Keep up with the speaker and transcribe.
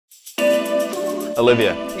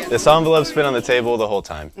Olivia, Yeah. this envelope's been on the table the whole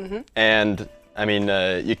time. And, I mean,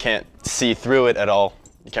 you can't see through it at all.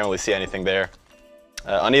 You can't really see anything there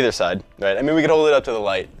on either side, right? I mean, we could hold it up to the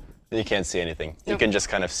light, and you can't see anything. You can just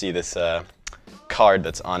kind of see this card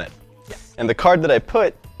that's on it. Yes. And the card that I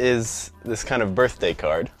put is this kind of birthday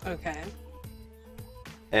card. Okay.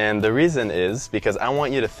 And the reason is because I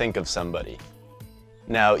want you to think of somebody.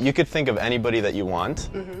 Now, you could think of anybody that you want.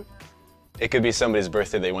 It could be somebody's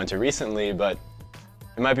birthday they went to recently, but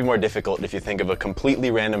it might be more difficult if you think of a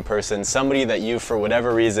completely random person, somebody that you, for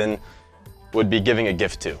whatever reason, would be giving a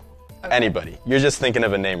gift to. Okay. Anybody. You're just thinking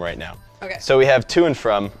of a name right now. Okay. So we have to and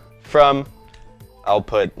from. From, I'll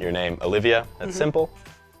put your name, Olivia. That's simple.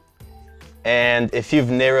 And if you've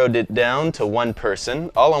narrowed it down to one person,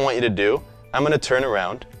 all I want you to do, I'm going to turn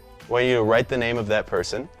around. I want you to write the name of that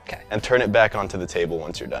person and turn it back onto the table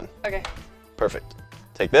once you're done. Okay. Perfect.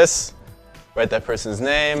 Take this, write that person's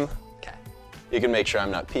name. Okay. You can make sure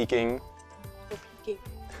I'm not peeking. No peeking.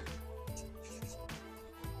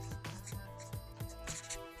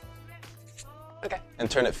 Okay. And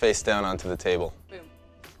turn it face down onto the table. Boom.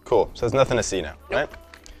 Cool. So there's nothing to see now, right?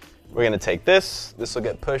 We're going to take this. This will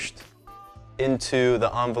get pushed into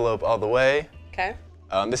the envelope all the way. Okay.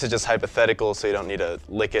 This is just hypothetical, so you don't need to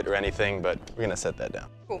lick it or anything, but we're going to set that down.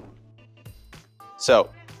 Cool. So,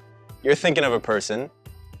 you're thinking of a person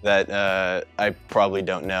that I probably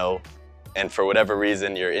don't know, and for whatever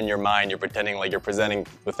reason, you're in your mind, you're pretending like you're presenting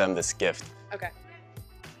with them this gift. Okay.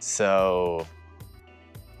 So,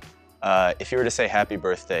 if you were to say happy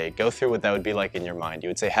birthday, go through what that would be like in your mind. You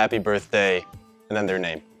would say happy birthday, and then their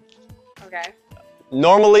name. Okay.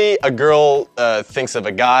 Normally, a girl thinks of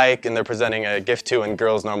a guy and they're presenting a gift to, and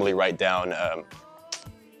girls normally write down,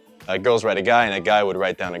 girls write a guy and a guy would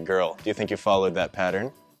write down a girl. Do you think you followed that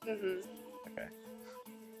pattern? Okay.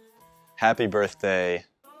 Happy birthday.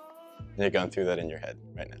 And you're going through that in your head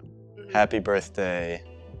right now. Happy birthday.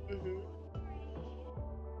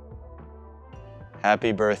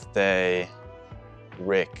 Happy birthday,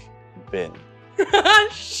 Rick Bin.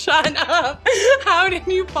 Shut up! How did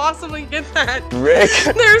you possibly get that? Rick!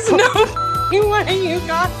 There's no way you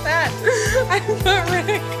got that. I thought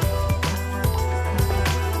Rick.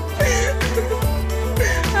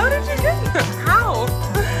 How did you get that? How?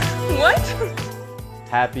 What?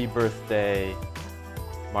 Happy birthday,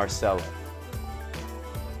 Marcella.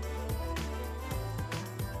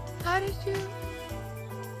 How did you?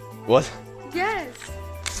 What? Yes.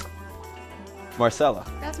 Marcella.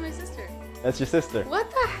 That's my sister. That's your sister. What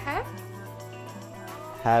the heck?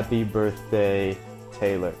 Happy birthday,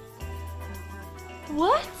 Taylor.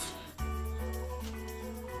 What?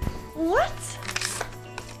 What?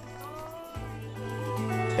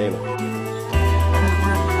 Taylor.